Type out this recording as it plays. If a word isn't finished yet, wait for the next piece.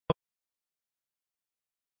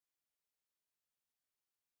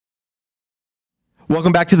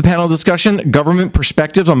Welcome back to the panel discussion, Government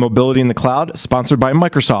Perspectives on Mobility in the Cloud, sponsored by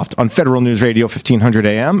Microsoft on Federal News Radio 1500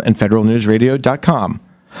 AM and federalnewsradio.com.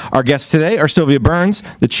 Our guests today are Sylvia Burns,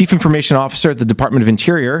 the Chief Information Officer at the Department of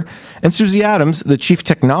Interior, and Susie Adams, the Chief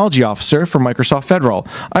Technology Officer for Microsoft Federal.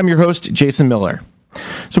 I'm your host, Jason Miller.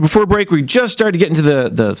 So before break, we just started to get into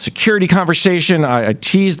the security conversation. I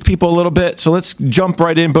teased people a little bit, so let's jump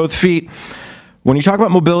right in, both feet. When you talk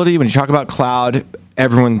about mobility, when you talk about cloud,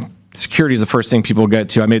 security is the first thing people get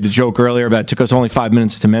to. I made the joke earlier about it took us only 5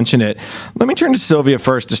 minutes to mention it. Let me turn to Sylvia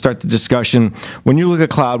first to start the discussion. When you look at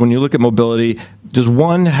cloud, when you look at mobility, does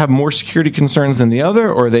one have more security concerns than the other,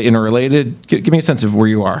 or are they interrelated? Give me a sense of where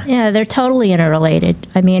you are. Yeah, they're totally interrelated.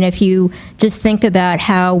 I mean, if you just think about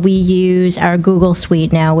how we use our Google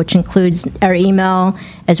Suite now, which includes our email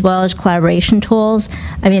as well as collaboration tools,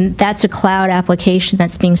 I mean, that's a cloud application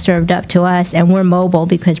that's being served up to us, and we're mobile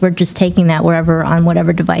because we're just taking that wherever on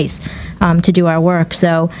whatever device to do our work.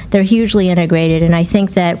 So they're hugely integrated, and I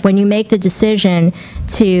think that when you make the decision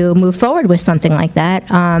to move forward with something like that,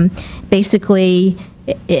 basically,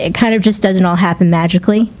 it kind of just doesn't all happen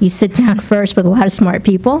magically. You sit down first with a lot of smart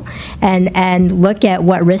people and look at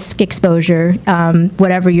what risk exposure,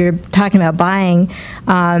 whatever you're talking about buying,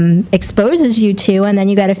 exposes you to, and then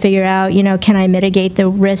you got to figure out, can I mitigate the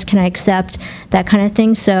risk? Can I accept that kind of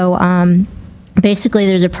thing? So basically,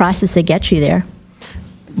 there's a process that gets you there.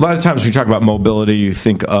 A lot of times when you talk about mobility, you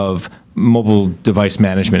think of mobile device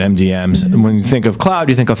management, MDMs. And when you think of cloud,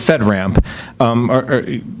 you think of FedRAMP.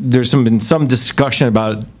 There's been some discussion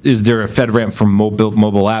about, is there a FedRAMP for mobile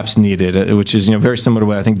apps needed, which is very similar to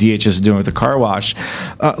what I think DHS is doing with the car wash.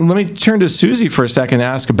 Let me turn to Susie for a second and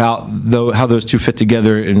ask about how those two fit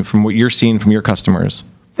together and from what you're seeing from your customers.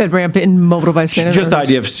 FedRAMP in mobile device management? Just the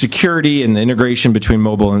idea of security and the integration between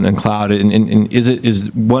mobile and cloud. And is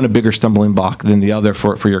one a bigger stumbling block than the other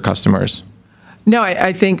for your customers? No,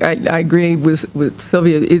 I think I agree with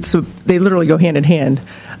Sylvia. They literally go hand in hand.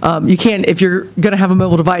 You can't, if you're going to have a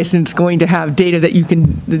mobile device and it's going to have data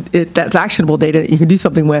that that's actionable data that you can do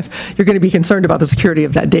something with, you're going to be concerned about the security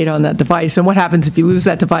of that data on that device. And what happens if you lose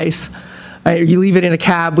that device? You leave it in a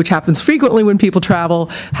cab, which happens frequently when people travel.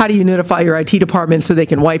 How do you notify your IT department so they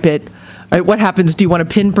can wipe it? What happens? Do you want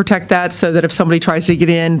to PIN protect that so that if somebody tries to get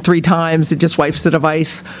in 3 times, it just wipes the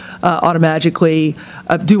device automatically?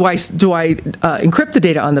 Do I encrypt the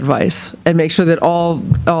data on the device and make sure that all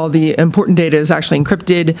the important data is actually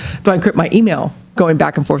encrypted? Do I encrypt my email going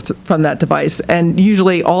back and forth from that device? And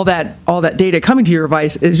usually all that data coming to your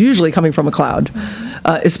device is usually coming from a cloud,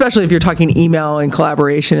 especially if you're talking email and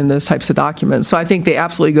collaboration and those types of documents. So I think they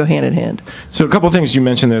absolutely go hand in hand. So a couple of things you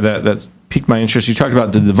mentioned there that piqued my interest. You talked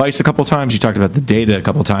about the device a couple of times. You talked about the data a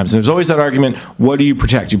couple of times. And there's always that argument, what do you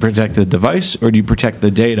protect? Do you protect the device or do you protect the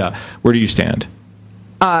data? Where do you stand?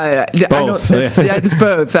 Both. It's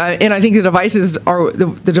both. And I think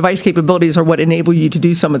the device capabilities are what enable you to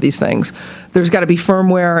do some of these things. There's got to be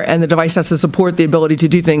firmware, and the device has to support the ability to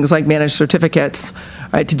do things like manage certificates,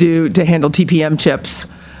 right? To handle TPM chips,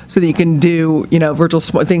 so that you can do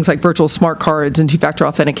things like virtual smart cards and two-factor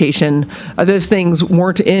authentication. Those things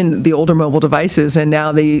weren't in the older mobile devices, and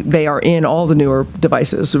now they are in all the newer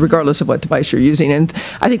devices, regardless of what device you're using. And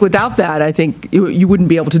I think without that, I think you wouldn't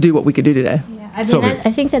be able to do what we could do today. Yeah, I mean,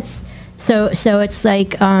 I think that's so. It's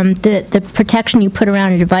like the protection you put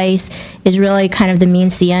around a device is really kind of the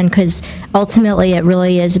means to the end, because ultimately it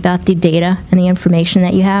really is about the data and the information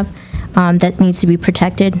that you have. That needs to be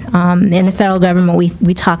protected. In the federal government,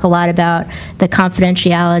 we talk a lot about the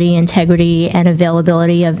confidentiality, integrity, and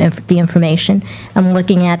availability of the information. I'm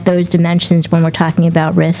looking at those dimensions when we're talking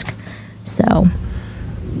about risk. So,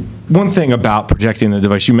 one thing about protecting the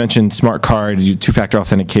device, you mentioned smart card, two-factor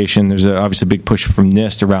authentication. There's obviously a big push from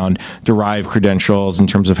NIST around derived credentials in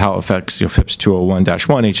terms of how it affects FIPS 201-1,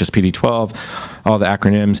 HSPD 12, all the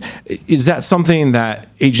acronyms. Is that something that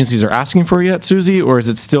agencies are asking for yet, Susie, or is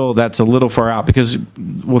it still that's a little far out? Because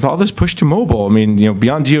with all this push to mobile, I mean,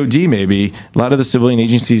 beyond DoD maybe, a lot of the civilian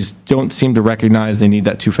agencies don't seem to recognize they need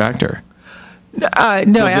that two-factor. No,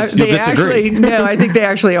 I think they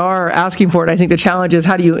actually are asking for it. I think the challenge is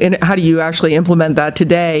how do you actually implement that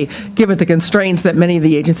today, given the constraints that many of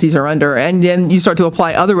the agencies are under, and then you start to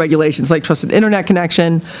apply other regulations like trusted internet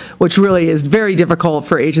connection, which really is very difficult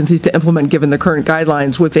for agencies to implement given the current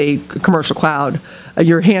guidelines with a commercial cloud.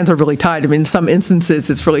 Your hands are really tied. I mean, in some instances,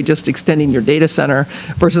 it's really just extending your data center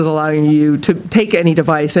versus allowing you to take any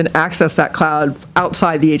device and access that cloud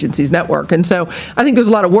outside the agency's network. And so I think there's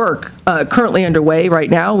a lot of work currently currently underway right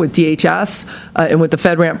now with DHS and with the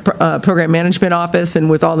FedRAMP Program Management Office and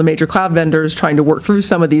with all the major cloud vendors trying to work through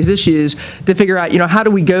some of these issues to figure out, how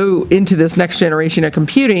do we go into this next generation of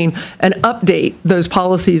computing and update those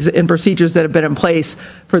policies and procedures that have been in place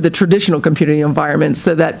for the traditional computing environment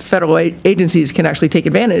so that federal agencies can actually take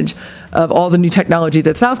advantage of all the new technology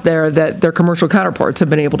that's out there that their commercial counterparts have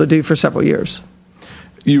been able to do for several years.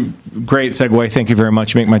 Great segue. Thank you very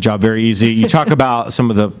much. You make my job very easy. You talk about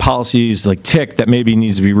some of the policies like TIC that maybe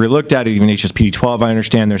needs to be relooked at, even HSPD 12. I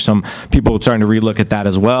understand there's some people trying to relook at that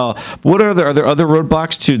as well. What are there other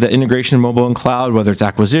roadblocks to the integration of mobile and cloud, whether it's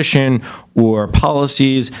acquisition or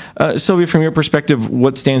policies? Sylvia, from your perspective,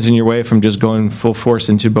 what stands in your way from just going full force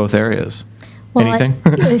into both areas? Well,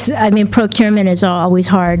 Anything? Procurement is always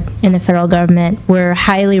hard in the federal government. We're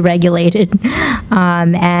highly regulated.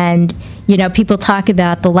 And, people talk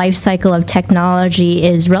about the life cycle of technology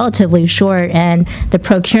is relatively short, and the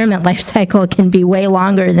procurement life cycle can be way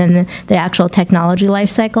longer than the actual technology life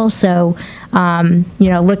cycle. So,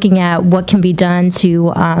 looking at what can be done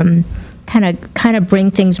to kind of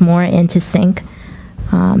bring things more into sync.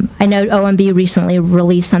 I know OMB recently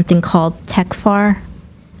released something called TechFAR.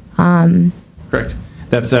 Correct.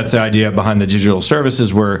 That's the idea behind the digital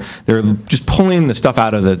services, where they're just pulling the stuff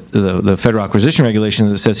out of the federal acquisition regulation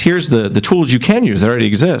that says, here's the tools you can use that already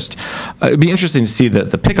exist. It'd be interesting to see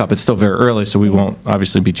the pickup. It's still very early, so we won't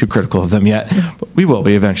obviously be too critical of them yet. But we will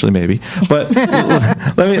be eventually, maybe. But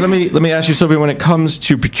let me ask you, Sylvia, when it comes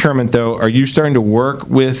to procurement, though, are you starting to work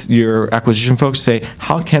with your acquisition folks to say,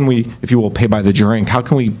 how can we, if you will, pay by the drink? How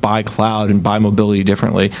can we buy cloud and buy mobility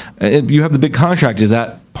differently? You have the big contract. Is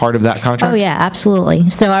that part of that contract? Oh, yeah, absolutely.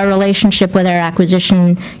 So our relationship with our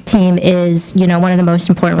acquisition team is, one of the most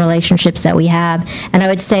important relationships that we have. And I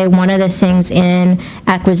would say one of the things in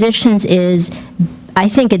acquisitions is, I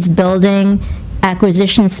think it's building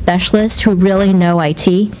acquisition specialists who really know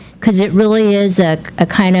IT, because it really is a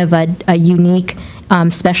kind of a unique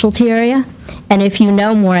specialty area. And if you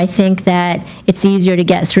know more, I think that it's easier to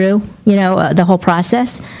get through, the whole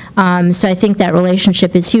process. So I think that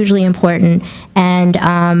relationship is hugely important. And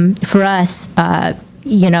for us,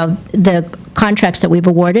 the contracts that we've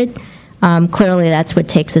awarded, clearly that's what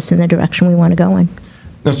takes us in the direction we want to go in.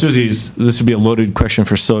 Now, Susie, this would be a loaded question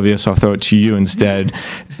for Sylvia, so I'll throw it to you instead.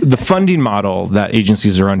 The funding model that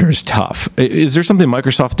agencies are under is tough. Is there something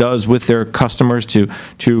Microsoft does with their customers to,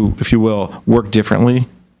 if you will, work differently?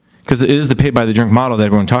 Because it is the pay-by-the-drink model that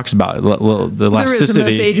everyone talks about, the elasticity. There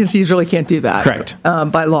is, most agencies really can't do that. Correct.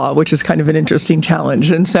 By law, which is kind of an interesting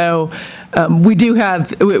challenge. And so we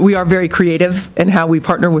are very creative in how we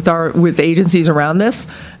partner with agencies around this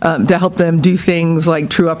to help them do things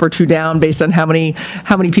like true up or true down based on how many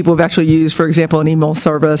people have actually used, for example, an email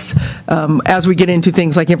service. As we get into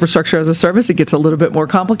things like infrastructure as a service, it gets a little bit more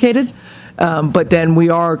complicated. But then we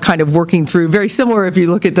are kind of working through, very similar if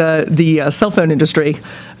you look at the cell phone industry,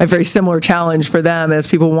 a very similar challenge for them, as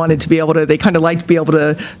people wanted to be able to, they kind of like to be able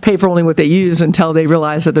to pay for only what they use until they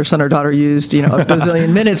realize that their son or daughter used, a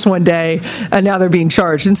bazillion minutes one day, and now they're being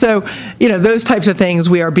charged. And so, those types of things,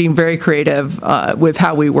 we are being very creative with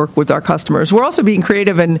how we work with our customers. We're also being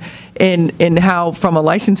creative in how, from a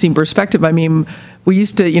licensing perspective, there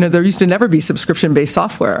used to never be subscription-based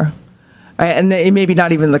software. Right? And maybe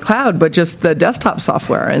not even the cloud, but just the desktop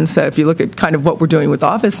software. And so if you look at kind of what we're doing with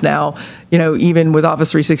Office now, even with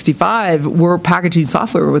Office 365, we're packaging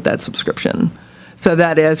software with that subscription. So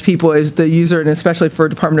that as the user, and especially for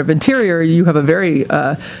Department of Interior, you have a very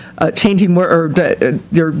changing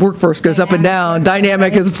your workforce goes up and down.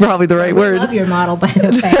 Dynamic is probably the right word. I love your model, by the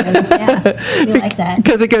way. Yeah, we like that.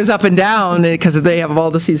 Because it goes up and down because they have all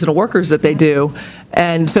the seasonal workers that they do.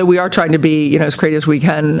 And so we are trying to be, as creative as we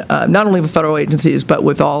can, not only with federal agencies, but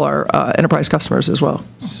with all our enterprise customers as well.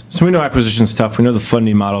 So we know acquisition is tough. We know the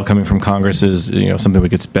funding model coming from Congress is, something we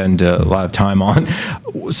could spend a lot of time on.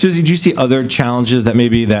 Susie, do you see other challenges that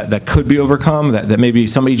maybe that could be overcome, that maybe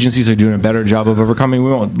some agencies are doing a better job of overcoming?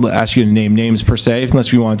 We won't ask you to name names per se,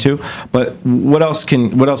 unless you want to. But what else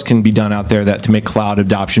can be done out there to make cloud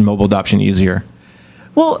adoption, mobile adoption easier?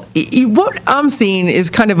 Well, what I'm seeing is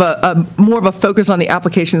kind of a more of a focus on the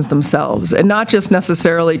applications themselves and not just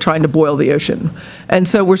necessarily trying to boil the ocean. And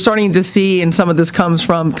so we're starting to see, and some of this comes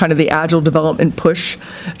from kind of the agile development push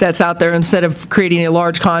that's out there. Instead of creating a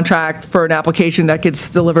large contract for an application that gets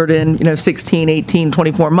delivered in 16, 18,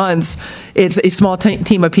 24 months, it's a small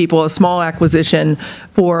team of people, a small acquisition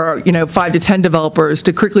for 5 to 10 developers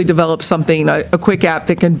to quickly develop something, a quick app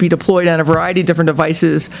that can be deployed on a variety of different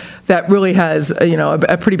devices that really has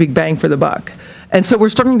a pretty big bang for the buck. And so we're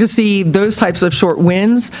starting to see those types of short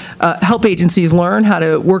wins help agencies learn how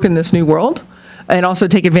to work in this new world. and also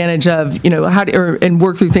take advantage of, and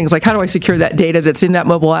work through things like, how do I secure that data that's in that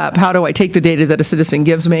mobile app? How do I take the data that a citizen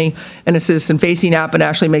gives me in a citizen-facing app and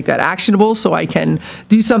actually make that actionable so I can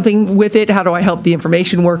do something with it? How do I help the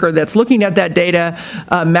information worker that's looking at that data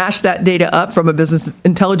mash that data up from a business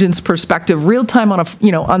intelligence perspective, real time on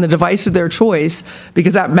on the device of their choice,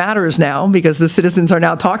 because that matters now, because the citizens are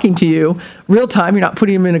now talking to you real time. You're not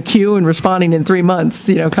putting them in a queue and responding in 3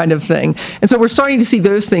 months, kind of thing. And so we're starting to see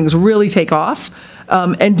those things really take off.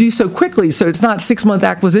 And do so quickly, so it's not 6-month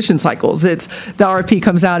acquisition cycles. It's the RFP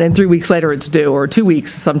comes out and 3 weeks later it's due, or 2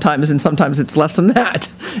 weeks sometimes, and sometimes it's less than that.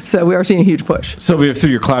 So we are seeing a huge push. Sylvia,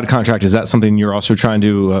 through your cloud contract, is that something you're also trying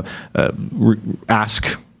to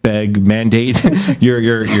ask, beg, mandate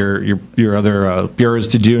your other bureaus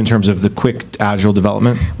to do in terms of the quick, agile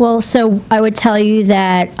development? Well, so I would tell you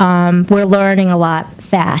that we're learning a lot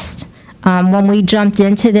fast. When we jumped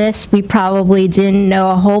into this, we probably didn't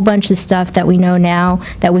know a whole bunch of stuff that we know now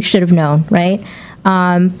that we should have known, right?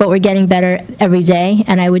 But we're getting better every day,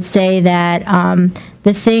 and I would say that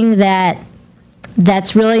the thing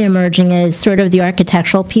that's really emerging is sort of the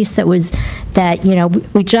architectural piece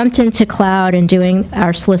we jumped into cloud and doing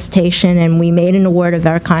our solicitation, and we made an award of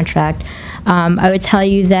our contract. I would tell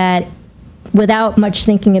you that without much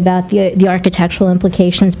thinking about the architectural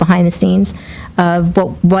implications behind the scenes of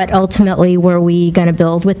what ultimately were we going to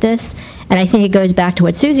build with this. And I think it goes back to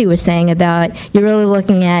what Susie was saying about you're really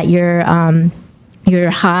looking at your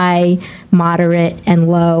high, moderate, and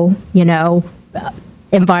low,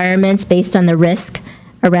 environments based on the risk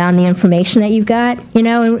around the information that you've got,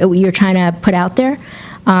 and you're trying to put out there.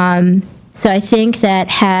 So I think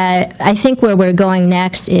where we're going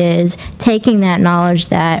next is taking that knowledge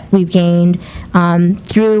that we've gained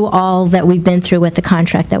through all that we've been through with the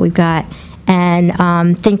contract that we've got,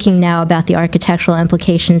 and thinking now about the architectural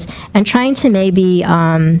implications and trying to maybe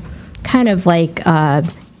kind of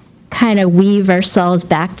weave ourselves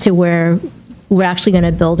back to where we're actually going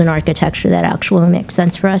to build an architecture that actually makes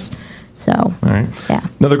sense for us. So, all right. Yeah.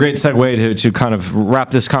 Another great segue to kind of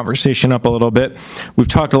wrap this conversation up a little bit. We've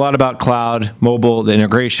talked a lot about cloud, mobile, the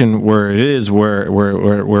integration, where it is, where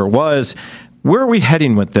it was. Where are we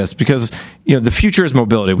heading with this? Because the future is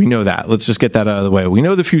mobility. We know that. Let's just get that out of the way. We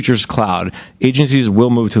know the future is cloud. Agencies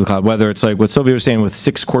will move to the cloud, whether it's like what Sylvia was saying with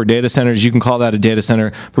 6 core data centers. You can call that a data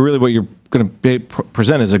center, but really what you're going to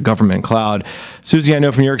present is a government cloud. Susie, I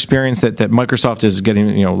know from your experience that Microsoft is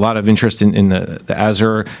getting a lot of interest in the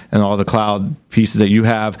Azure and all the cloud pieces that you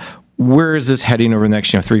have. Where is this heading over the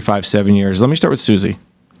next 3, 5, 7 years? Let me start with Susie.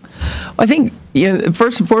 I think,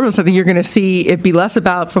 first and foremost, I think you're going to see it be less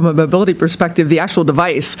about, from a mobility perspective, the actual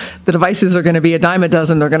device. The devices are going to be a dime a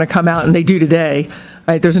dozen. They're going to come out, and they do today.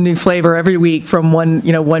 Right? There's a new flavor every week from one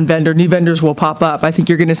vendor. New vendors will pop up. I think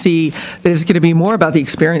you're going to see that it's going to be more about the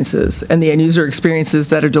experiences and the end user experiences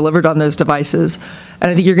that are delivered on those devices. And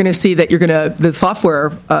I think you're going to see that the software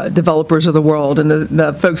developers of the world and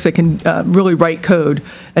the folks that can really write code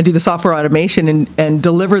and do the software automation and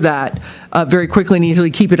deliver that very quickly and easily,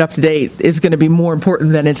 keep it up to date, is going to be more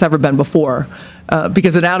important than it's ever been before.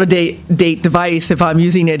 Because an out-of-date device, if I'm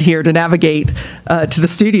using it here to navigate to the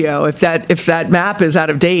studio, if that map is out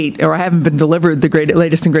of date, or I haven't been delivered the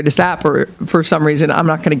latest and greatest app, or for some reason I'm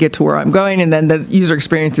not going to get to where I'm going, and then the user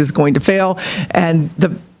experience is going to fail, and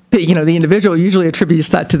the individual usually attributes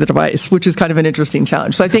that to the device, which is kind of an interesting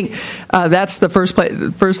challenge. So I think that's the first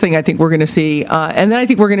thing I think we're going to see, and then I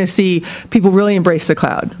think we're going to see people really embrace the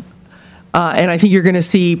cloud. And I think you're going to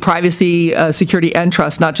see privacy, security, and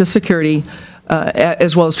trust, not just security,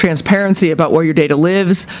 as well as transparency about where your data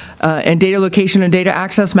lives, and data location and data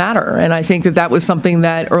access matter. And I think that was something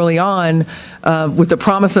that early on, with the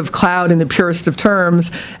promise of cloud in the purest of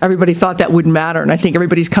terms, everybody thought that wouldn't matter. And I think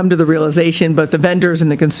everybody's come to the realization, both the vendors and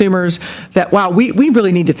the consumers, that, wow, we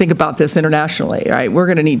really need to think about this internationally, right? We're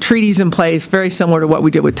going to need treaties in place, very similar to what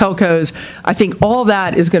we did with telcos. I think all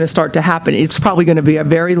that is going to start to happen. It's probably going to be a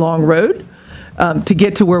very long road to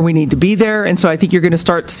get to where we need to be there. And so I think you're going to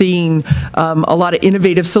start seeing a lot of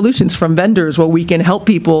innovative solutions from vendors where we can help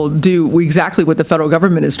people do exactly what the federal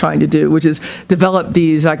government is trying to do, which is develop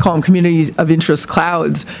these, I call them communities of interest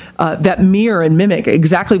clouds, that mirror and mimic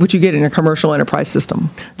exactly what you get in a commercial enterprise system.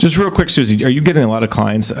 Just real quick, Susie, are you getting a lot of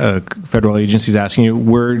clients, federal agencies asking you,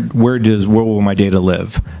 where will my data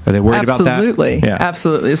live? Are they worried about that? Absolutely. Yeah.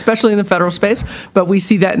 Absolutely. Especially in the federal space. But we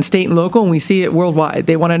see that in state and local, and we see it worldwide.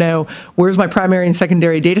 They want to know, where's my primary and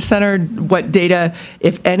secondary data center, what data,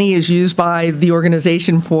 if any, is used by the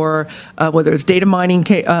organization for whether it's data mining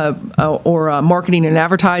or marketing and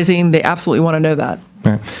advertising. They absolutely want to know that.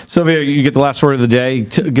 Right. Sylvia, you get the last word of the day.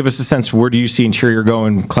 Give us a sense, where do you see Interior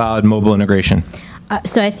going, cloud, mobile integration?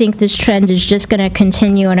 So I think this trend is just going to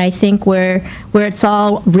continue, and I think where it's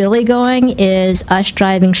all really going is us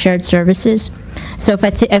driving shared services. So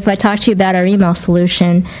if I talk to you about our email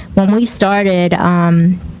solution, when we started,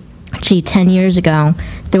 10 years ago,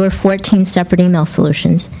 there were 14 separate email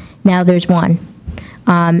solutions. Now there's one.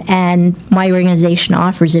 And my organization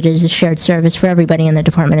offers it as a shared service for everybody in the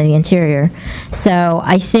Department of the Interior. So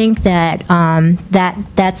I think that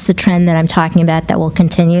that's the trend that I'm talking about that will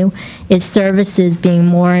continue, is services being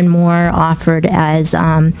more and more offered as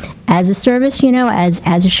a service,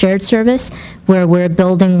 as a shared service, where we're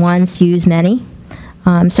building once, use many.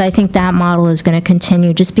 So I think that model is going to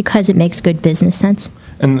continue just because it makes good business sense.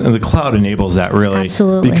 And the cloud enables that, really.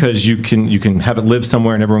 Absolutely. Because you can have it live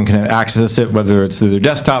somewhere and everyone can access it, whether it's through their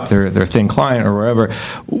desktop, their thin client, or wherever.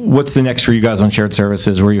 What's the next for you guys on shared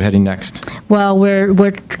services? Where are you heading next? Well,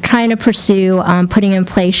 we're trying to pursue putting in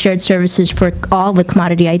place shared services for all the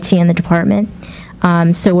commodity IT in the department.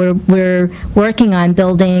 So we're working on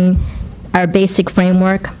building our basic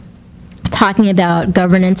framework, talking about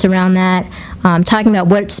governance around that, talking about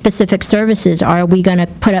what specific services are we going to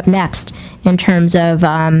put up next in terms of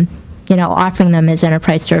offering them as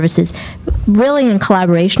enterprise services, really in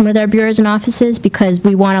collaboration with our bureaus and offices, because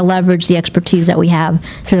we want to leverage the expertise that we have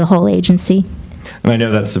through the whole agency. And I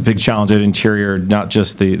know that's a big challenge at Interior, not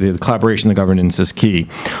just the collaboration, the governance is key.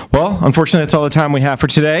 Well, unfortunately, that's all the time we have for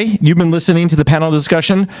today. You've been listening to the panel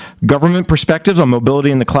discussion, Government Perspectives on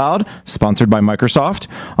Mobility in the Cloud, sponsored by Microsoft,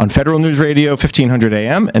 on Federal News Radio 1500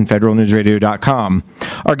 AM and federalnewsradio.com.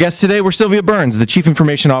 Our guests today were Sylvia Burns, the Chief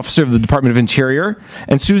Information Officer of the Department of Interior,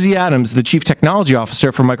 and Susie Adams, the Chief Technology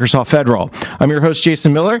Officer for Microsoft Federal. I'm your host,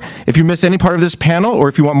 Jason Miller. If you missed any part of this panel, or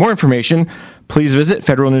if you want more information, please visit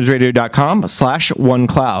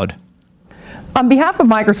federalnewsradio.com/onecloud. On behalf of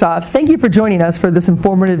Microsoft, thank you for joining us for this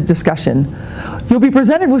informative discussion. You'll be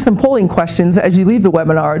presented with some polling questions as you leave the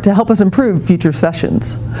webinar to help us improve future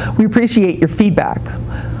sessions. We appreciate your feedback.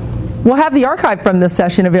 We'll have the archive from this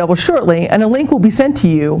session available shortly, and a link will be sent to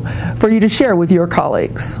you for you to share with your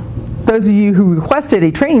colleagues. Those of you who requested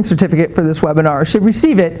a training certificate for this webinar should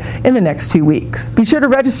receive it in the next 2 weeks. Be sure to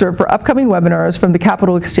register for upcoming webinars from the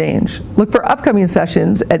Capital Exchange. Look for upcoming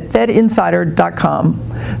sessions at fedinsider.com.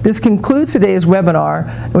 This concludes today's webinar,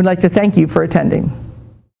 and we'd like to thank you for attending.